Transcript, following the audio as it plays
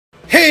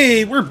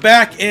Hey, we're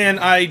back, and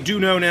I do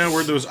know now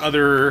where those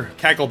other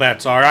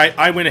cacklebats are.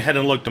 I went ahead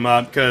and looked them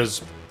up,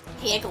 because...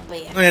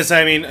 Cacklebat. Yes,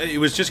 I mean, it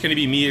was just going to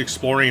be me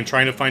exploring and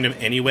trying to find them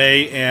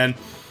anyway, and...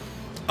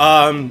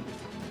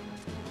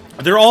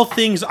 they're all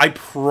things I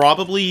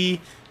probably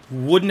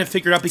wouldn't have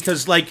figured out,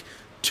 because, like,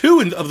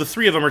 two of the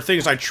three of them are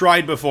things I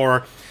tried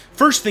before.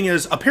 First thing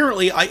is,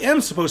 apparently, I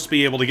am supposed to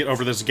be able to get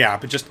over this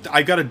gap. It just,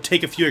 I've got to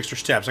take a few extra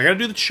steps. I got to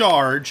do the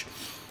charge,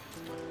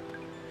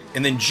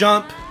 and then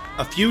jump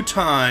a few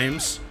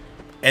times,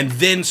 and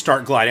then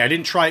start gliding. I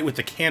didn't try it with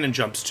the cannon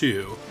jumps,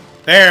 too.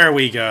 There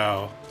we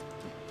go.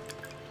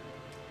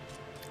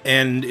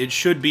 And it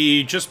should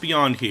be just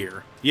beyond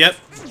here. Yep,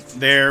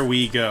 there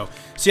we go.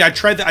 See, I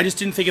tried that. I just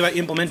didn't think about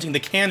implementing the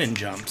cannon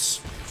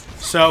jumps.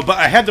 So, but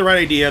I had the right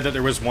idea that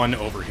there was one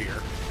over here.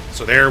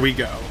 So there we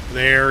go.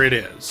 There it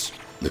is.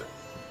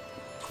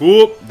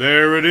 Whoop,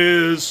 there it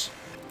is.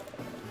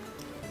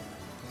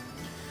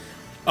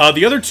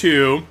 The other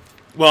two...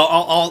 Well,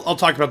 I'll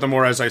talk about them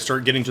more as I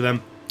start getting to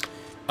them.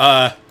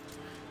 Yeah,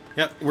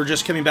 we're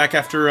just coming back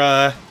after,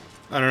 I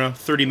don't know,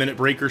 30-minute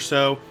break or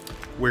so,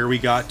 where we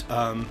got,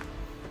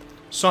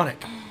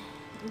 Sonic.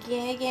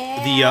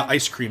 Yeah. The,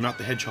 ice cream, not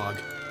the hedgehog.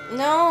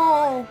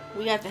 No!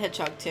 We got the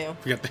hedgehog, too.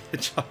 We got the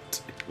hedgehog,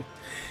 too.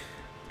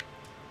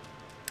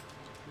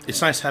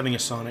 It's nice having a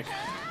Sonic.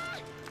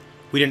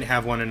 We didn't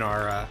have one in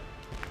our,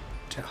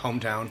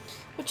 hometown.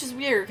 Which is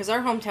weird, because our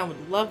hometown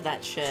would love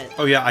that shit.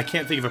 Oh yeah, I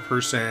can't think of a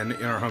person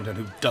in our hometown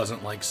who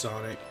doesn't like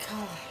Sonic.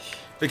 Gosh.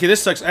 Okay,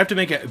 this sucks. I have to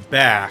make it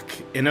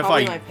back, and if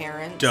Probably I my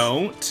parents.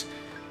 don't,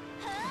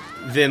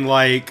 then,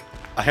 like,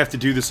 I have to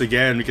do this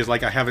again, because,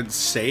 like, I haven't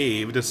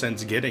saved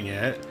since getting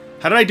it.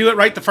 How did I do it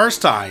right the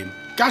first time?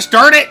 Gosh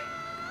darn it!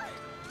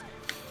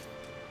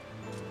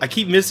 I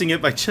keep missing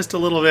it by just a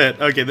little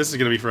bit. Okay, this is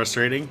gonna be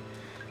frustrating.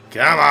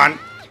 Come on!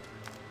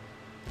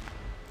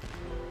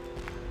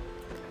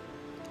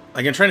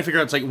 Like, I'm trying to figure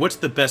out, it's like, what's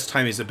the best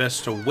time? Is it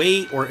best to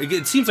wait? Or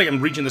it seems like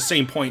I'm reaching the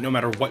same point no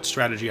matter what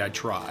strategy I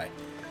try.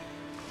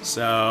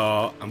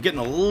 So, I'm getting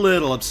a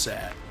little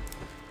upset.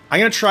 I'm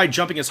going to try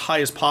jumping as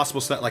high as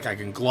possible so that, like, I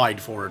can glide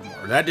forward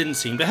more. That didn't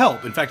seem to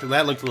help. In fact,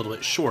 that looked a little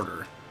bit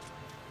shorter.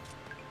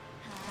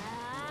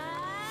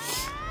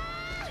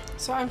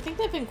 So I'm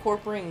thinking of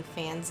incorporating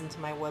fans into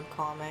my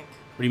webcomic.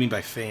 What do you mean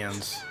by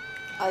fans?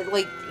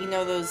 Like, you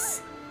know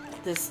those...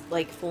 This,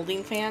 like,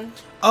 folding fan?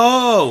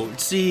 Oh,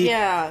 see,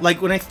 yeah.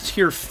 Like, when I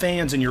hear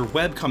fans in your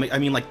webcomic, I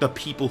mean, like, the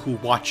people who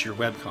watch your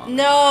webcomic.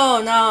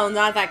 No,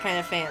 not that kind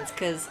of fans,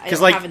 because I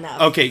don't like, have enough.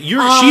 Okay,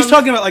 she's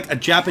talking about, like, a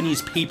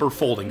Japanese paper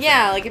folding fan.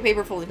 Yeah, like a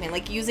paper folding fan.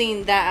 Like,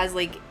 using that as,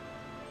 like,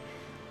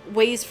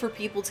 ways for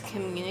people to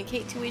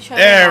communicate to each other.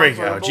 There we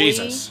go, verbally,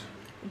 Jesus.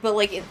 But,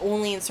 like,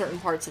 only in certain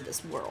parts of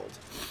this world,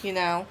 you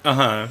know?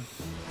 Uh-huh.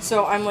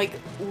 So I'm, like,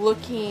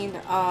 looking,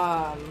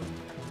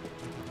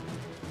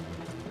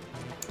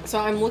 So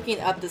I'm looking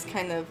up this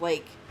kind of,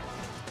 like,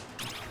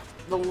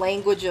 the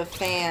language of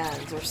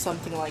fans or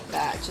something like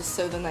that, just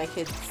so then I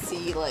could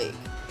see, like...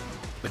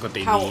 Like what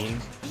they mean?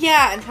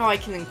 Yeah, and how I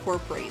can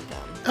incorporate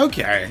them.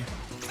 Okay.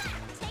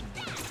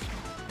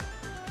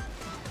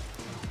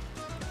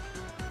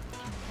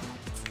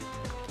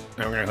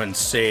 Now we're gonna go ahead and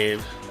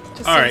save.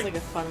 Just All seems right. like a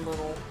fun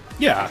little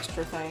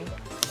extra thing.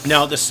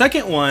 Now, the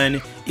second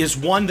one is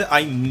one that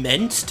I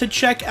meant to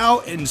check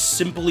out and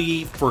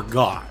simply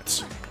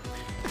forgot.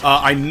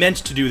 I meant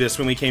to do this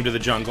when we came to the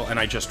jungle, and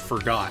I just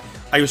forgot.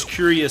 I was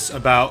curious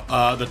about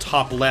the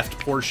top left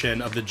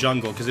portion of the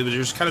jungle, because it was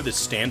just kind of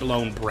this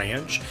standalone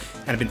branch,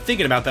 and I've been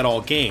thinking about that all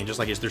game, just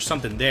like, is there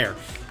something there?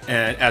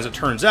 And as it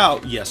turns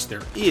out, yes,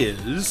 there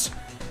is.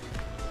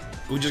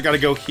 We just gotta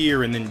go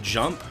here and then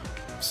jump.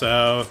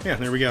 So, yeah,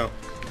 there we go.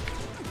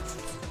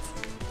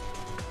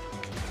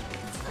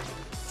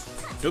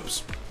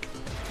 Oops.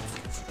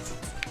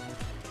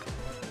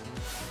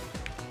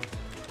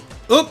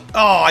 Oop!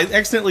 Oh, I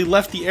accidentally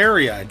left the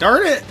area.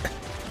 Darn it!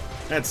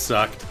 That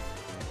sucked.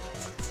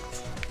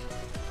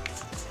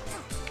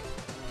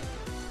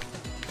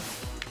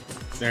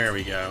 There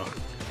we go.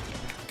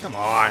 Come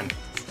on.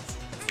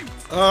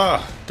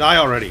 Ugh, die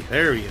already.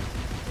 There we go.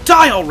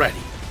 Die already!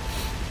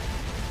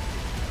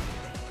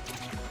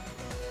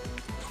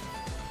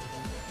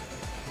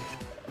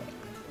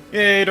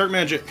 Yay, dark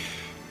magic.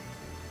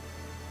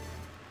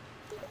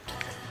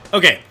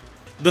 Okay.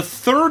 The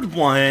third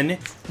one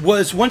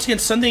was, once again,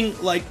 something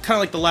like, kind of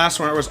like the last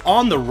one. I was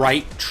on the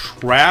right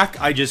track.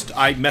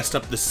 I messed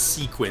up the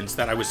sequence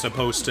that I was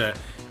supposed to,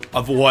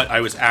 of what I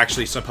was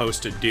actually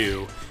supposed to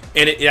do.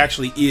 And it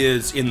actually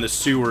is in the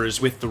sewers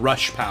with the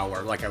rush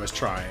power, like I was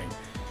trying.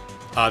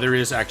 There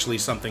is actually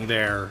something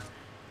there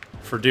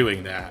for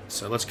doing that.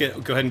 So let's go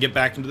ahead and get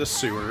back into the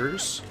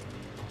sewers.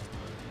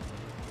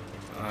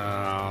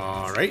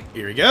 Alright,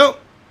 here we go.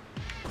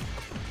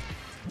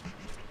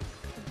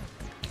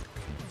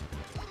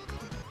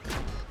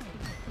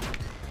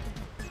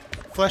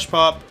 Flesh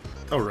pop.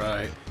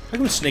 Alright. How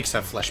come snakes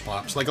have flesh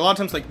pops? Like, a lot of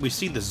times, like, we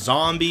see the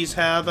zombies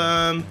have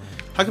them.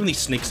 How come these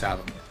snakes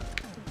have them?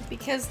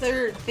 Because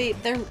they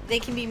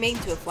can be made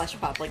into a flesh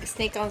pop, like a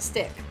snake on a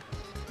stick.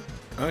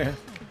 Oh, yeah.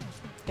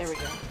 There we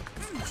go.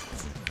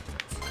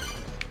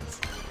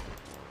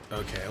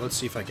 Okay, let's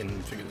see if I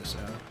can figure this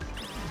out.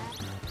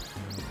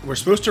 We're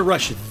supposed to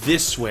rush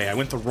this way. I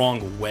went the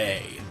wrong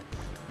way.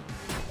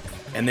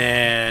 And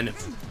then...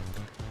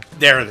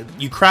 There,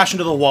 you crash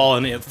into the wall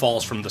and it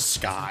falls from the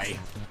sky.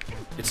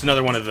 It's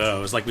another one of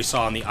those, like we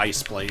saw in the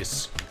ice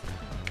place.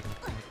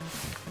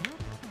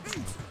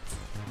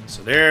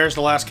 So there's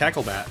the last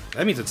Cacklebat.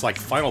 That means it's like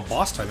final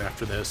boss time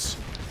after this.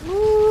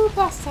 Woo,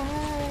 boss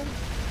time!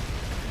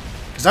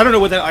 Because I don't know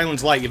what that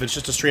island's like, if it's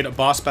just a straight up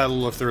boss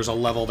battle or if there's a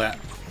level that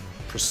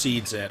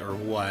precedes it or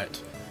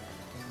what.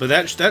 But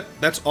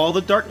that's all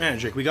the dark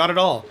magic. We got it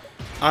all.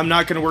 I'm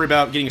not going to worry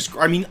about getting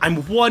I mean,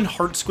 I'm one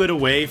heart squid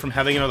away from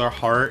having another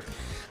heart.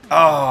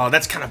 Oh,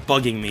 that's kind of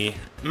bugging me.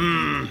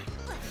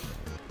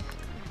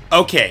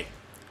 Okay.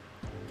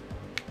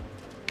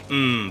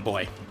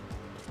 Boy.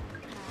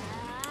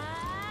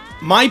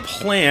 My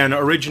plan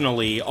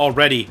originally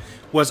already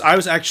was I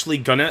was actually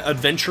gonna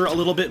adventure a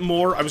little bit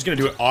more. I was gonna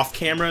do it off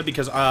camera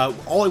because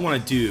all I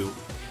want to do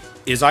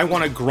is I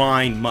want to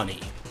grind money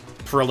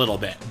for a little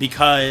bit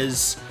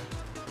because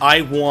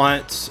I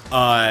want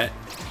to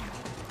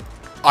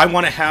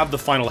have the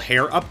final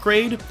hair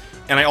upgrade,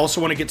 and I also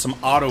want to get some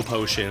auto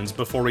potions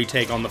before we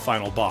take on the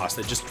final boss.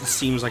 That just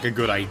seems like a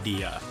good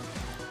idea.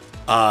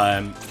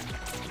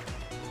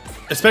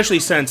 Especially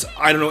since,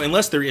 I don't know,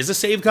 unless there is a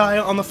save guy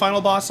on the final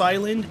boss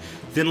island,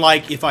 then,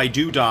 like, if I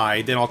do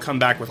die, then I'll come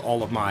back with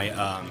all of my,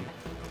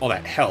 all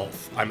that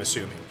health, I'm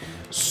assuming.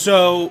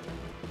 So,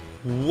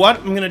 what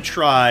I'm going to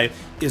try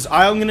is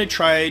I'm going to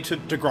try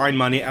to grind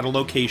money at a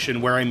location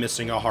where I'm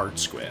missing a heart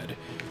squid.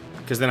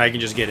 Because then I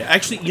can just get it.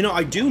 Actually, you know,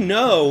 I do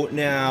know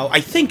now, I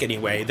think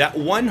anyway, that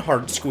one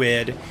heart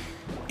squid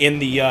in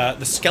the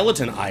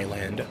skeleton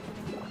island,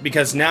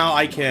 because now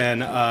I can,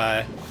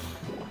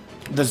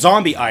 the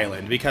zombie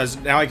island, because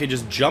now I could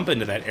just jump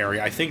into that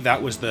area. I think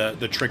that was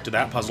the trick to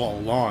that puzzle all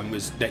along,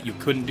 was that you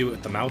couldn't do it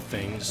with the mouth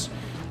things.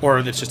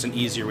 Or that's just an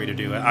easier way to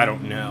do it. I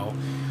don't know.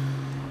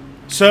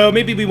 So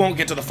maybe we won't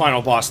get to the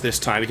final boss this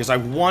time, because I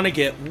want to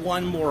get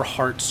one more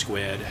heart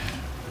squid.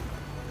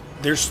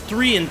 There's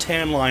 3 in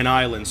Tan Line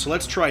Island, so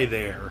let's try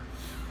there.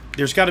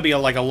 There's got to be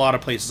like a lot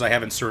of places I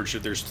haven't searched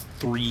if there's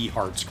 3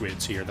 heart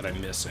squids here that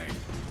I'm missing.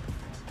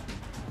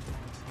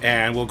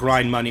 And we'll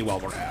grind money while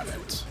we're at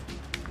it.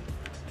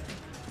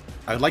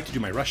 I would like to do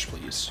my rush,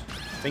 please.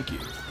 Thank you.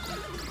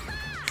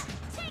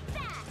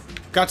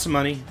 Got some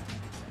money.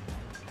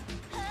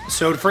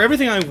 So for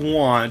everything I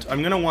want, I'm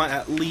going to want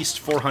at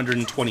least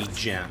 420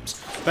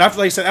 gems. But after,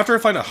 like I said, after I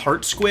find a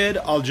heart squid,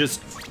 I'll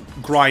just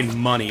grind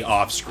money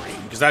off screen.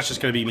 Because that's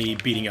just going to be me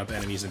beating up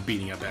enemies and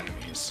beating up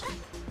enemies.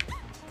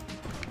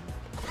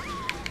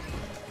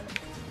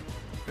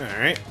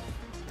 Alright.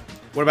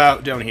 What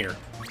about down here?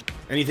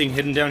 Anything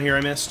hidden down here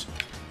I missed?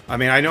 I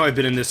mean, I know I've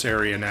been in this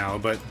area now,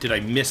 but did I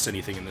miss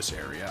anything in this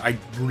area? I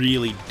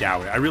really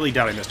doubt it. I really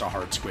doubt I missed a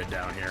heart squid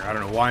down here. I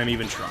don't know why I'm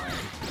even trying.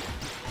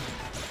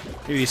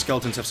 Maybe these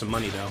skeletons have some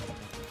money, though.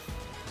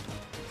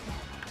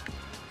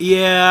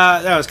 Yeah,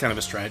 that was kind of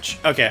a stretch.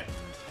 Okay.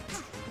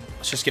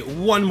 Let's just get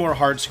one more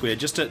heart squid,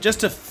 just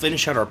to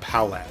finish out our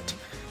palette.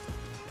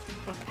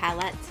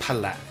 Palette?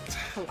 Palette.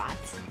 Palette.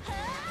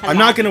 I'm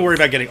not going to worry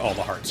about getting all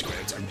the heart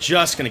squids. I'm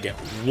just going to get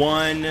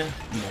one more.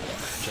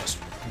 Just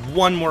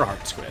one more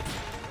heart squid.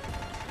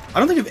 I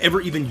don't think I've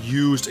ever even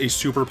used a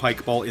super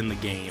pike ball in the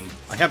game.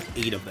 I have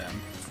 8 of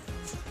them.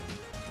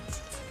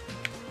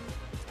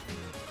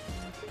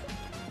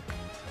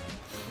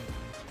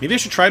 Maybe I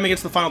should try them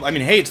against the final... I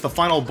mean, hey, it's the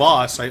final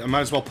boss. I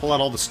might as well pull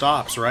out all the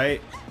stops, right?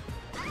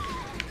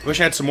 I wish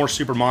I had some more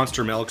super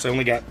monster milk, because I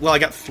only got... Well, I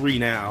got 3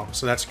 now,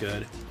 so that's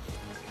good.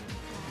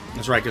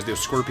 That's right, because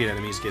those scorpion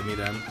enemies give me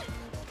them.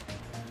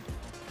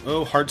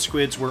 Oh, heart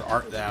squids, where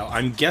art thou?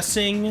 I'm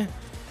guessing...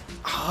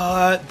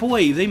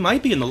 boy, they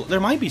might be in the... There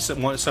might be some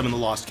in the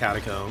Lost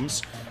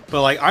Catacombs.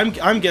 But, like,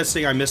 I'm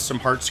guessing I missed some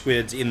heart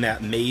squids in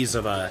that maze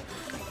of a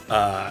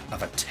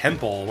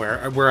temple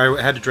where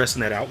I had to dress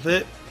in that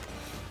outfit.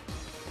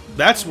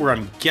 That's where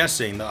I'm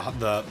guessing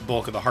the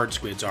bulk of the heart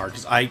squids are,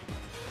 because I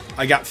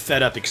got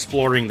fed up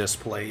exploring this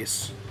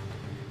place.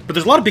 But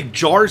there's a lot of big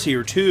jars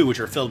here, too, which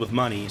are filled with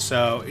money,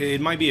 so it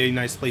might be a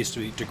nice place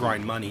to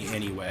grind money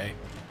anyway.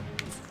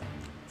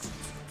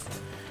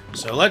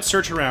 So let's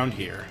search around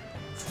here.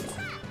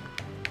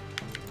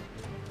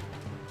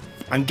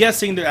 I'm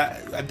guessing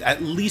that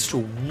at least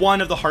one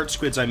of the heart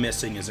squids I'm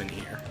missing is in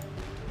here.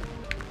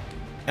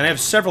 And I have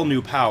several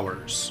new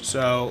powers,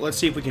 so let's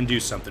see if we can do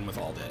something with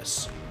all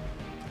this.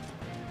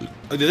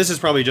 This is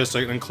probably just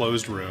an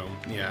enclosed room,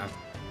 yeah.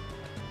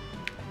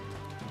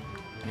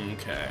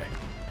 Okay.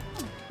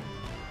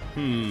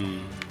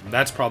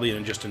 That's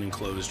probably just an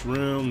enclosed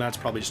room. That's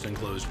probably just an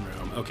enclosed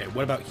room. Okay,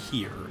 what about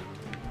here?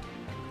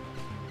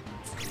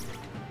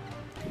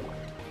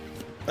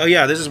 Oh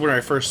yeah, this is where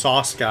I first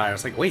saw Sky. I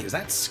was like, wait, is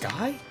that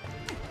Sky?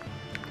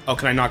 Oh,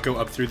 can I not go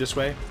up through this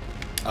way?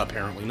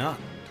 Apparently not.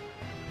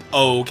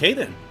 Okay,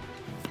 then.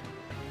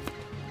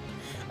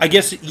 I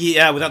guess,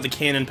 yeah, without the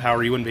cannon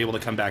power, you wouldn't be able to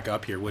come back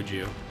up here, would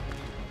you?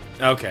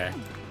 Okay.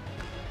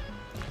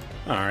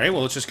 Alright,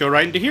 well, let's just go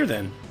right into here,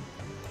 then.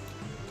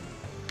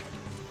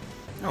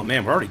 Oh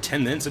man, we're already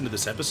 10 minutes into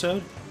this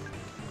episode?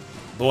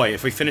 Boy,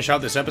 if we finish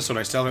out this episode and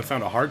I still haven't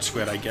found a hard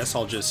squid, I guess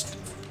I'll just,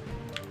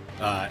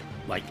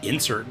 like,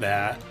 insert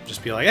that.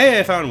 Just be like, hey,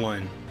 I found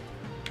one.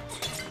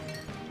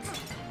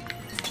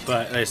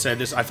 But, like I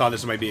said, I thought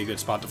this might be a good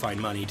spot to find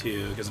money,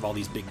 too, because of all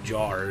these big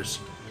jars.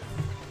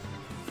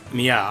 I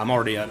mean, yeah, I'm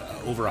already at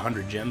over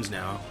 100 gems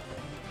now.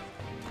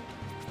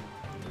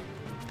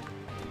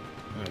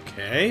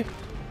 Okay.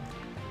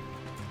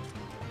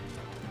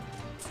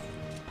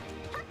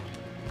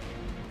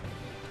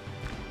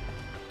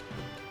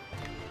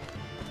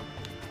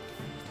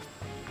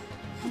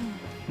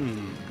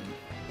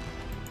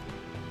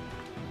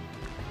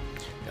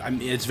 I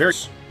mean, it's very...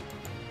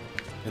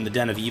 in the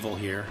den of evil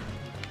here.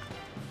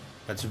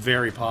 That's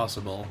very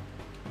possible.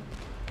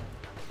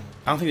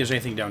 I don't think there's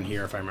anything down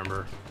here, if I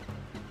remember.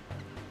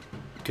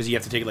 Because you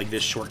have to take, like,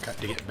 this shortcut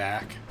to get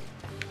back.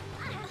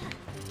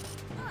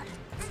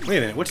 Wait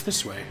a minute, what's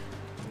this way?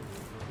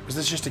 Is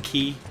this just a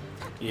key?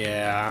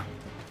 Yeah.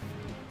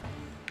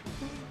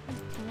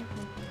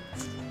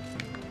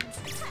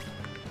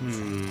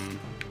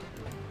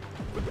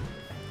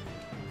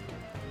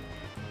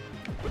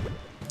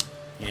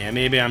 Yeah,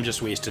 maybe I'm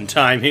just wasting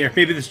time here.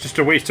 Maybe this is just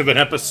a waste of an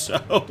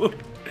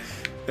episode.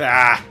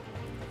 Ah.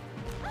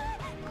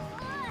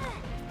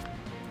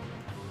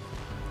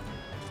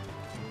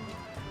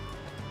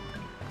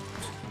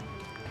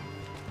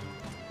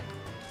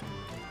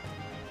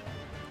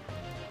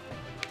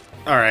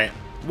 Alright.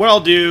 What I'll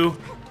do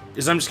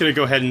is I'm just going to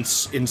go ahead and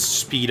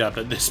speed up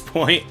at this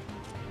point.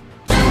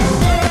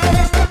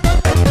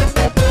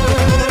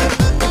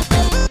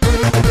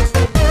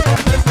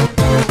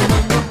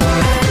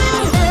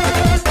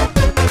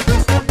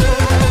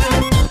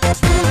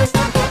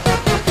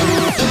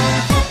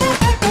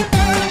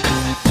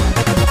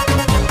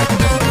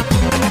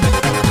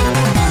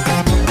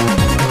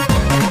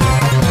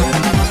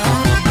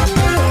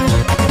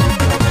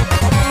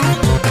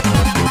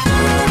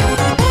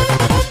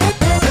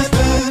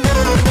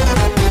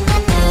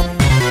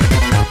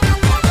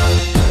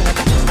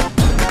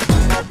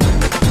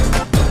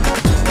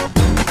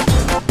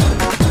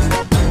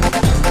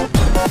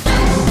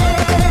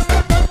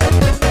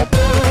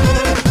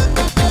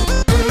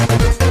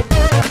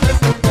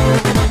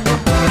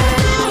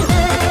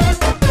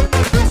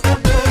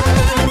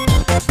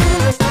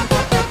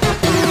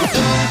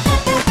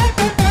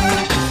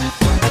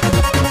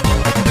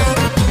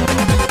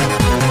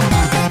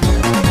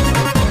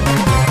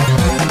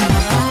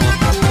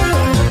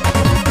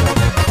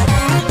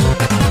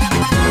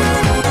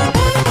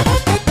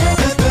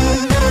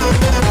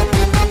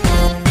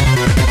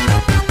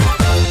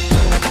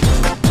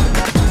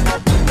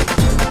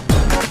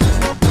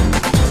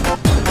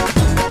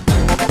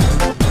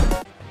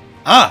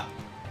 Ah!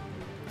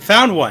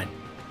 Found one!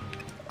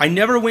 I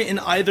never went in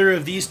either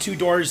of these two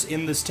doors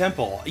in this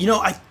temple. You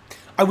know,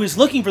 I was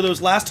looking for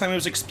those last time I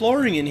was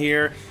exploring in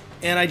here,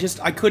 and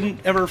I couldn't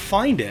ever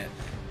find it.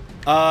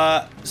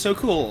 So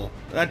cool.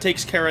 That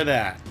takes care of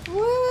that.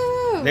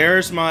 Woo!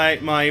 There's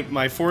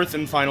my fourth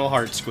and final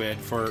heart squid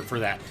for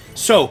that.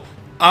 So,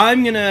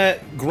 I'm gonna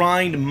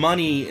grind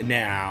money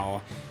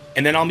now,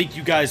 and then I'll meet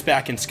you guys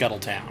back in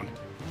Scuttletown.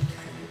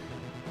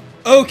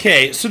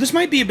 Okay, so this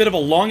might be a bit of a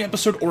long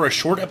episode or a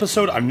short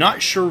episode. I'm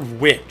not sure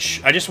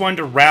which. I just wanted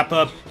to wrap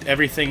up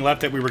everything left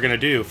that we were going to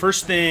do.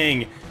 First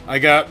thing, I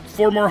got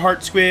 4 more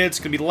heart squids. It's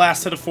going to be the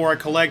last set of 4 I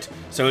collect.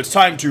 So it's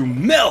time to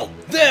melt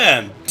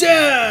them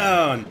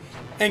down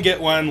and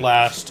get one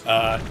last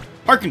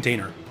heart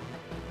container.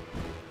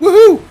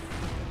 Woohoo!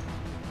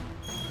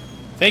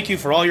 Thank you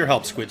for all your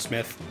help,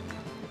 Squidsmith.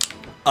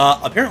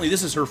 Apparently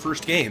this is her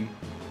first game.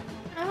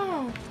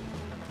 Oh.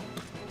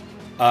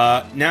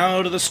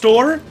 Now to the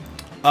store.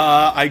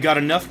 I got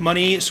enough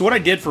money. So what I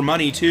did for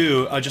money,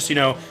 too, just, you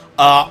know,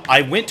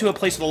 I went to a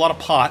place with a lot of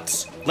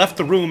pots, left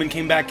the room, and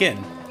came back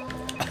in.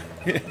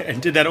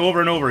 And did that over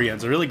and over again.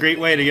 It's a really great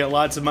way to get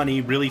lots of money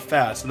really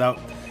fast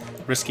without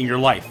risking your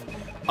life.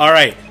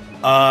 Alright,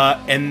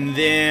 and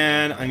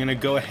then I'm going to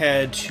go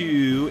ahead,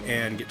 too,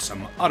 and get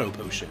some auto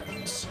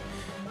potions.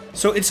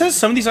 So it says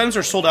some of these items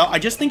are sold out. I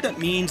just think that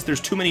means there's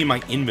too many in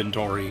my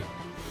inventory.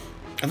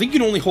 I think you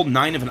can only hold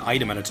 9 of an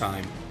item at a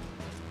time.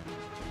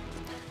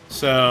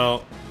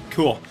 So,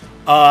 cool.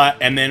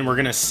 And then we're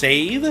going to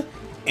save,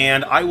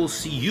 and I will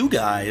see you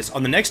guys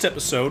on the next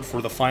episode for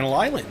the final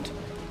island.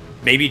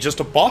 Maybe just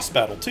a boss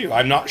battle, too.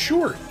 I'm not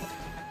sure.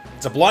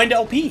 It's a blind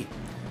LP.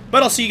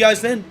 But I'll see you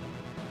guys then.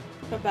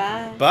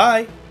 Bye-bye.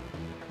 Bye.